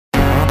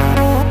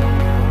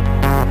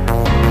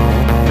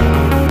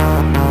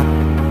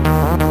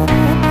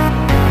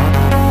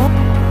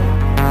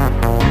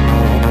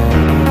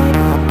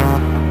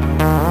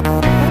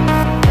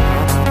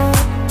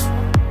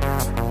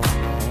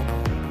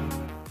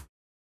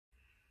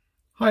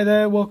Hi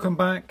there, welcome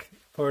back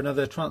for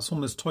another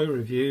Transformers toy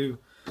review.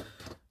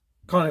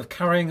 Kind of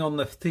carrying on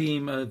the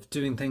theme of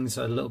doing things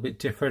a little bit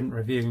different,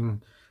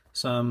 reviewing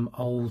some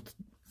old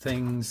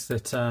things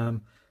that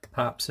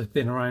perhaps have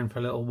been around for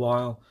a little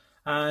while.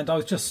 And I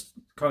was just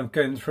kind of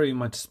going through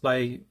my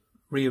display,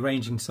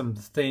 rearranging some of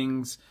the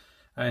things,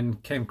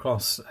 and came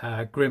across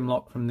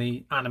Grimlock from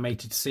the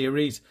animated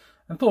series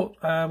and thought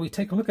we'd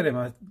take a look at him.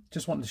 I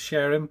just wanted to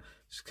share him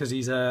just because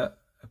he's a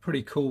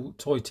pretty cool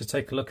toy to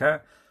take a look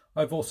at.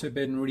 I've also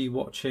been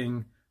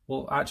rewatching,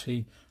 well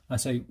actually I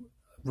say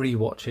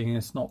rewatching,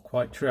 it's not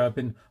quite true. I've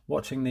been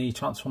watching the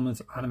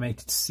Transformers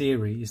animated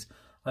series.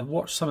 I've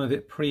watched some of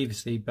it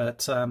previously,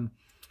 but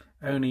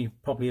only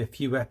probably a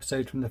few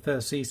episodes from the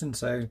first season,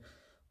 so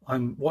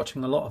I'm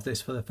watching a lot of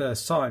this for the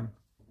first time.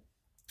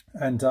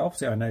 And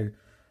obviously I know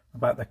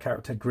about the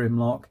character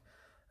Grimlock.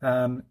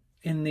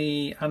 In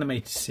the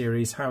animated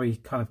series, how he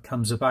kind of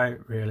comes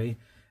about really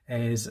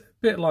is a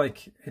bit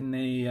like in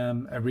the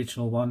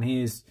original one.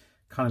 He is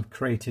kind of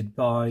created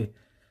by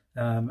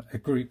a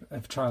group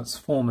of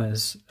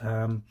Transformers,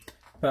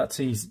 but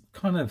he's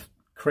kind of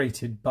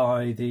created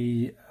by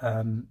the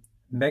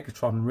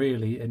Megatron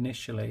really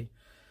initially.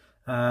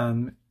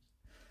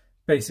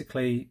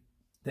 Basically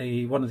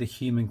one of the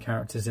human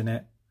characters in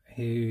it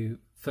who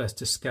first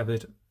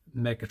discovered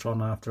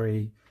Megatron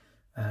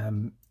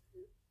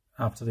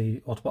after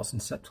the Autobots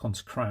and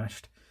Decepticons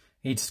crashed,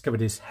 he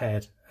discovered his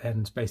head,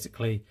 and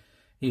basically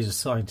he's a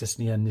scientist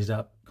and he ended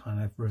up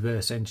kind of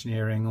reverse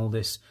engineering all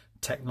this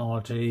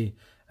technology,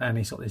 and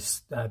he's got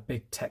this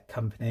big tech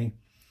company.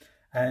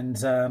 And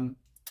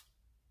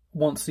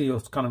once the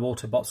kind of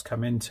Autobots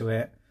come into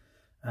it,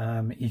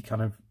 I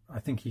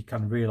think he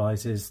kind of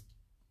realizes,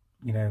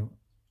 you know,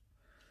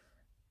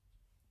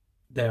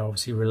 they're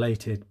obviously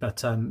related, but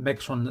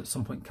Megatron at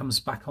some point comes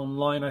back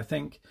online, I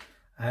think,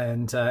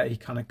 and he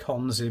kind of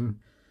cons him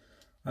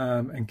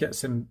and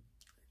gets him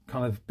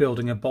kind of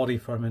building a body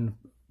for him. And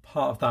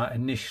part of that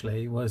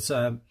initially was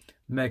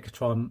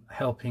Megatron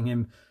helping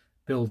him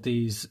build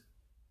these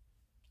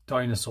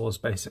dinosaurs,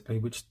 basically,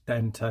 which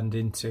then turned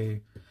into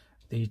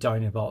the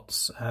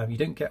Dinobots. You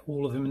don't get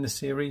all of them in the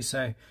series,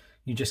 so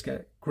you just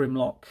get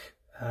Grimlock,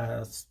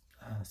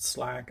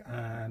 Slag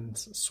and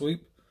Swoop.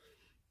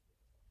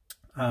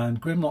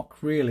 And Grimlock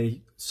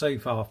really, so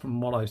far from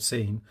what I've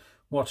seen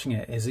watching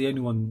it, is the only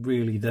one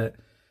really that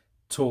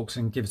talks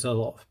and gives a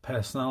lot of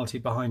personality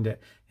behind it.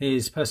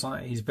 His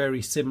personality is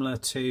very similar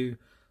to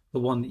the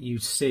one that you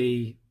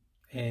see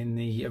in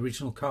the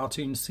original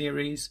cartoon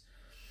series.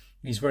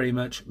 He's very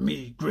much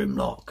me,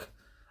 Grimlock,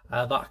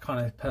 that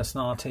kind of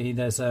personality. He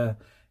does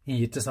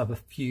have a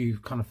few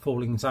kind of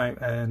fallings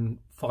out and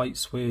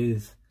fights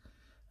with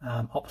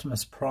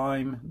Optimus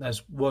Prime.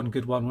 There's one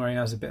good one where he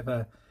has a bit of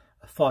a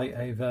fight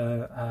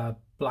over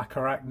Black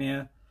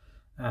Arachnia,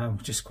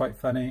 which is quite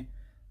funny.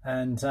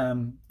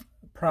 And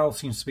Prowl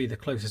seems to be the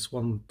closest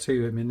one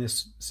to him in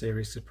this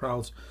series, because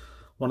Prowl's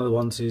one of the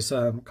ones who's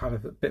kind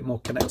of a bit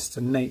more connected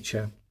to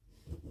nature.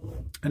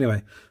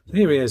 Anyway, so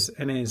here he is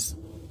in his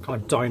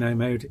kind of dino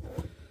mode,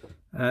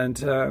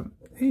 and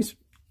he's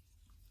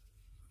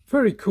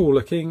very cool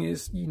looking.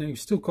 Is, you know,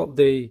 still got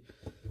the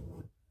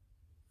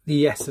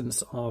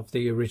essence of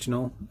the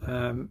original.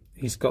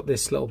 He's got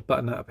this little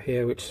button up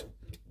here, which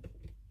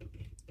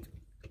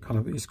kind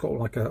of, he's got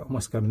like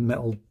almost like a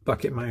metal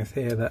bucket mouth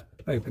here that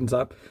opens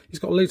up. He's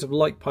got loads of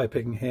light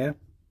piping here,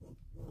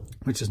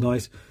 which is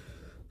nice.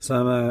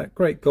 Some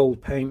great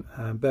gold paint,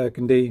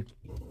 burgundy,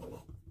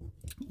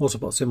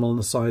 Autobot symbol on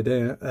the side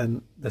here,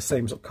 and the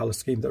same sort of colour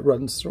scheme that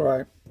runs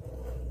throughout.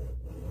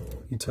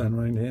 You turn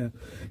around here.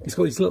 He's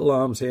got these little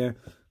arms here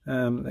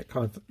that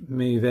kind of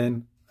move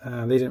in.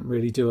 They didn't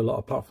really do a lot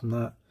apart from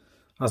that.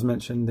 As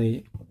mentioned,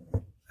 the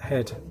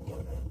head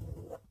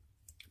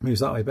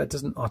moves that way, but it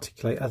doesn't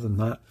articulate other than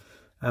that.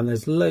 And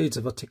there's loads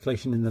of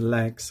articulation in the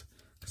legs,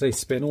 because they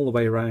spin all the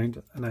way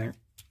around and out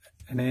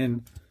and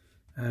in.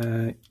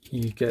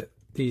 You get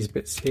these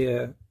bits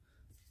here,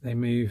 they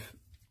move.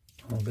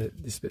 Oh,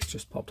 this bit's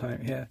just popped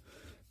out here,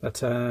 but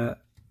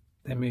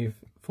they move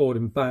forward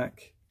and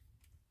back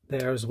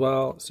there as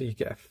well, so you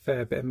get a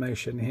fair bit of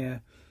motion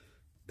here.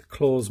 The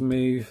claws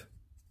move,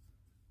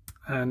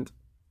 and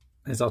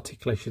there's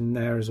articulation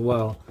there as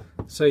well,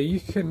 so you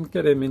can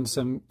get him in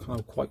some kind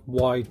of quite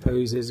wide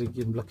poses. You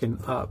can be looking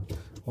up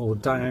or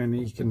down,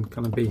 you can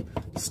kind of be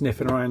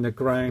sniffing around the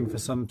ground for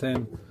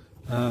something,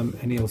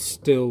 and he'll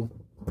still,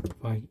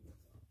 if I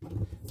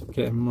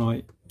get him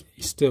right,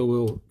 he still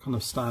will kind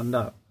of stand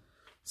up.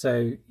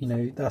 So, you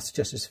know, that's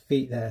just his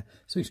feet there.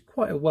 So he's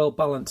quite a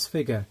well-balanced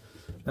figure.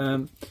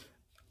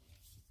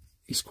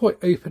 He's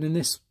quite open in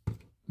this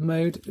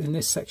mode, in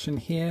this section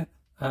here.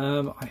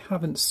 I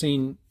haven't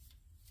seen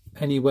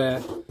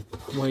anywhere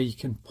where you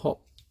can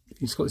pop.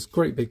 He's got this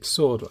great big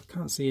sword, but I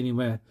can't see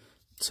anywhere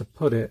to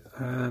put it.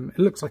 It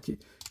looks like you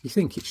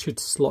think it should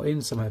slot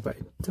in somewhere, but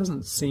it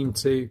doesn't seem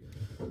to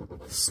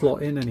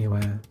slot in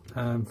anywhere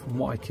from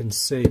what I can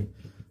see.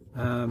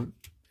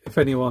 If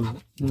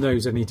anyone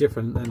knows any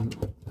different, then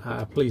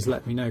please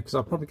let me know, because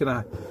I'm probably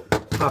going to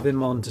have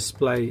him on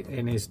display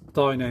in his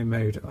dyno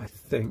mode, I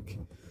think.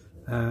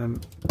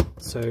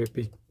 So it'd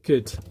be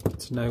good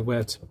to know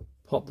where to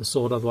pop the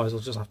sword, otherwise I'll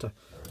just have to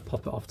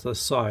pop it off to the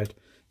side.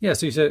 Yeah,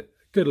 so he's a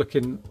good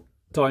looking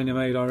dyno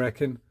mode, I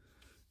reckon.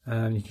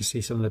 You can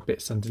see some of the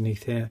bits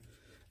underneath here.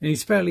 And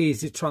he's fairly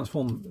easy to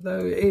transform,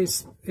 though it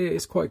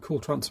is quite a cool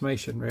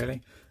transformation,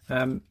 really.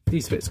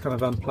 These bits kind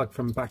of unplug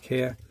from back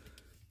here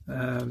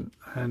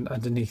and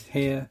underneath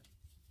here.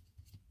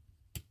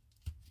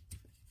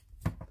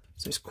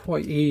 So it's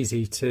quite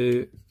easy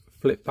to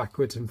flip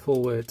backwards and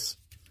forwards.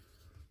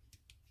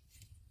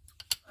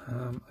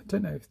 I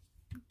don't know if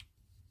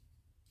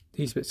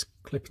these bits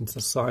clip into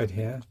the side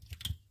here.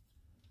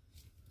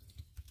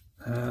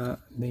 And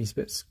these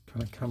bits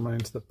kind of come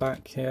around to the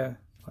back here,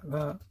 like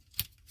that.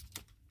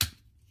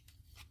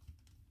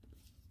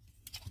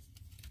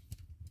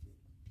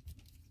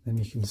 Then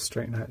you can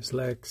straighten out his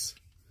legs.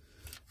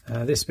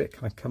 This bit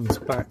kind of comes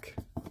back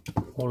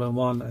all in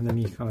one, and then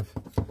you kind of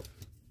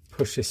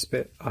push this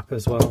bit up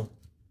as well,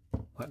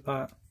 like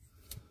that.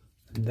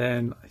 And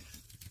then I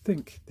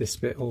think this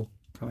bit all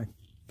kind of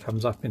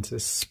comes up into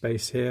this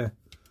space here.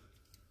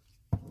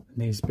 And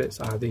these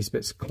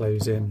bits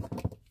close in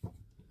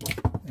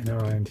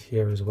around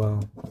here as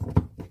well,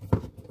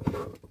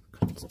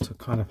 to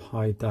kind of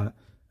hide that.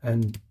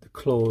 And the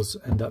claws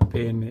end up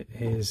being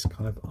his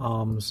kind of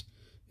arms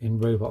in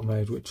robot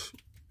mode, which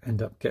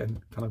end up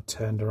getting kind of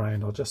turned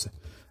around. I'll just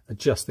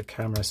adjust the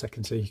camera a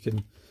second so you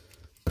can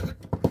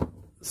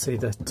see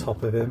the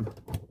top of him.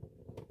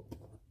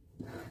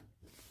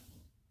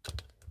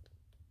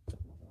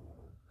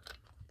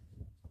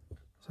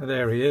 So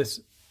there he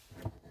is.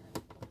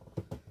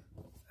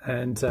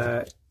 And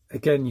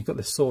again, you've got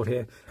the sword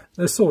here.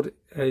 The sword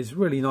is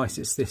really nice.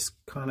 It's this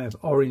kind of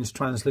orange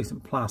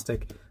translucent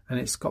plastic, and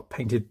it's got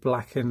painted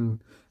black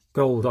and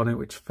gold on it,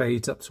 which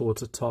fades up towards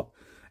the top.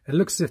 It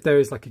looks as if there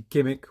is like a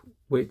gimmick,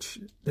 which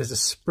there's a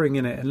spring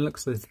in it, and it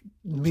looks like there's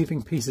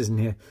moving pieces in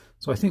here.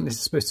 So I think this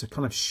is supposed to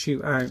kind of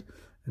shoot out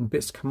and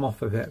bits come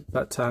off of it,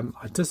 but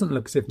it doesn't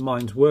look as if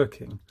mine's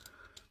working.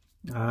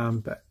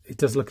 But it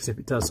does look as if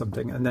it does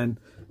something. And then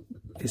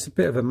it's a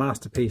bit of a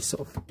masterpiece,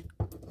 sort of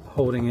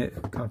holding it,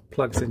 kind of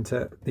plugs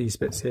into these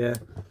bits here,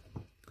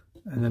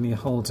 and then he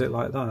holds it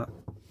like that.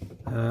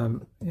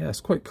 Yeah,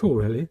 it's quite cool,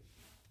 really.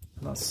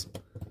 And that's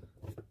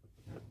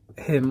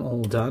him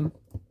all done.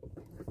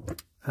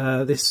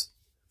 This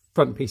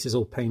front piece is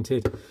all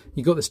painted.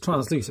 You've got this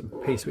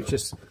translucent piece, which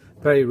is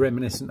very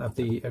reminiscent of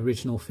the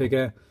original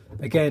figure.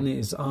 Again,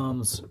 his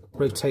arms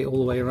rotate all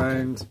the way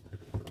around.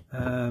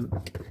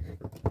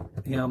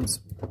 The arms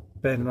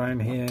bend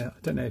around here. I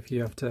don't know if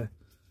you have to...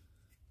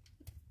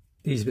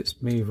 These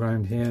bits move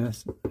around here.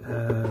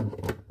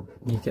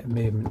 You get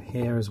movement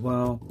here as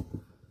well.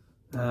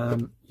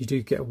 You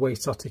do get a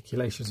waist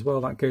articulation as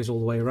well. That goes all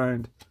the way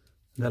around.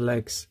 And the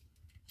legs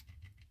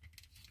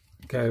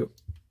go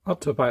up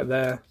to about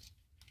there,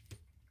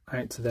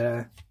 out to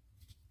there,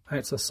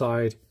 out to the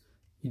side.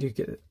 You do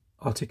get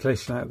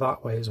articulation out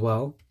that way as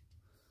well,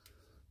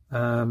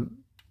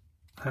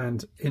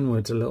 and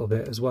inwards a little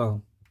bit as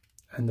well.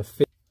 And the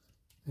feet,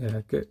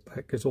 yeah,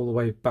 that goes all the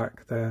way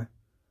back there,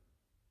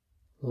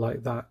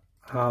 like that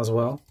as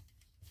well.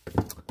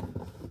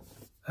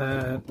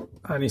 And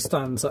he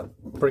stands up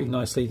pretty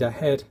nicely. The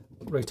head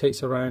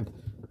rotates around,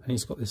 and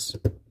he's got this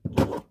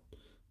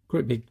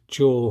great big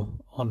jaw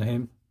on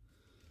him.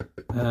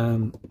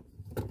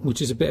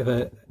 Which is a bit of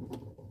a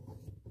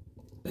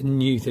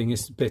new thing.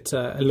 It's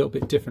a little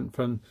bit different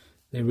from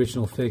the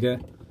original figure,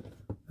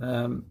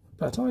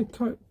 but I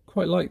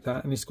quite like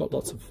that. And he's got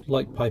lots of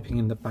light piping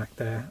in the back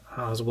there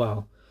as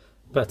well.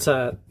 But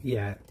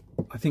yeah,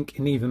 I think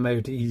in even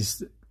mode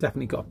he's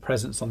definitely got a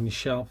presence on the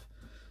shelf.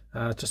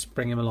 Just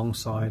bring him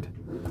alongside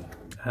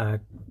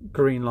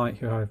Greenlight,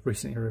 who I've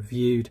recently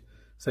reviewed.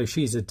 So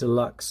she's a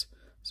deluxe,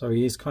 so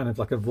he is kind of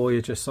like a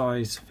Voyager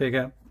size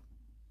figure.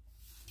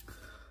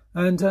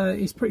 And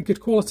he's pretty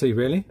good quality,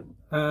 really.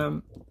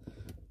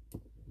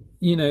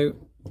 You know,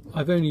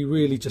 I've only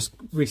really just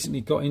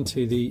recently got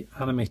into the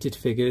animated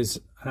figures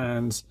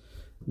and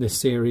this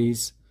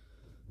series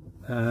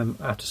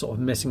after sort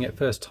of missing it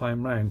first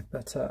time round.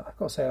 But I've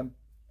got to say, I'm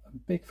a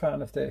big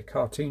fan of the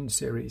cartoon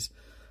series,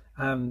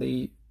 and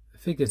the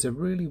figures are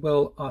really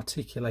well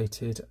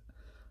articulated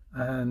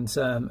and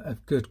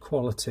of good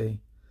quality,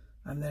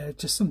 and they're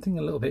just something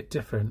a little bit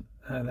different,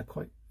 and they're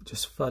quite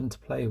just fun to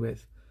play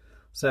with.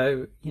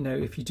 So, you know,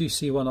 if you do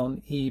see one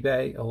on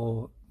eBay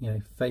or, you know,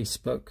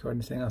 Facebook or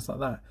anything else like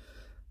that,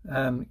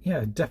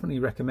 yeah, definitely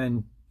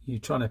recommend you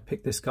trying to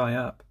pick this guy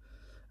up.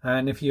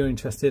 And if you're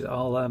interested,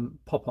 I'll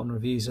pop on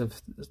reviews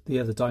of the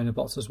other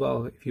Dinobots as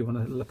well, if you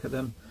want to look at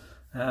them.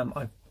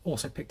 I've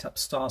also picked up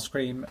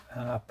Starscream,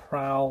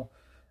 Prowl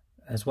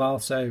as well,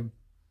 so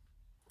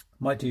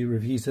might do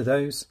reviews of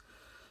those.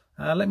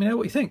 Let me know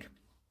what you think.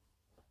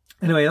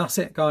 Anyway, that's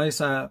it, guys.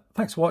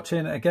 Thanks for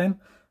watching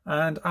again.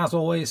 And as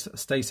always,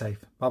 stay safe.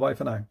 Bye-bye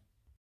for now.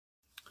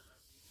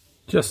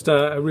 Just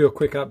a real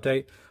quick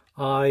update.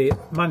 I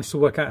managed to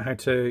work out how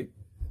to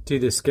do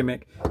this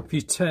gimmick. If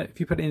you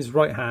put it in his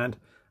right hand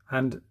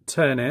and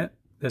turn it,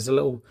 there's a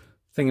little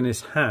thing in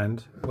his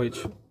hand,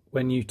 which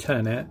when you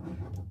turn it,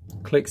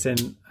 clicks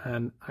in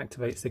and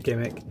activates the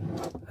gimmick,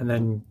 and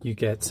then you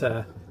get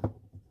the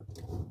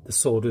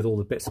sword with all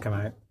the bits come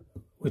out,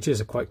 which is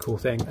a quite cool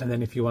thing. And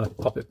then if you want to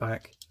pop it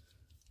back,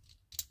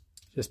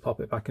 just pop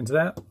it back into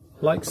there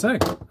like so,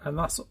 and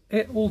that's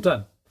it, all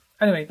done.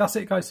 Anyway, that's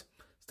it guys.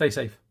 Stay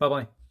safe. Bye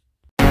bye.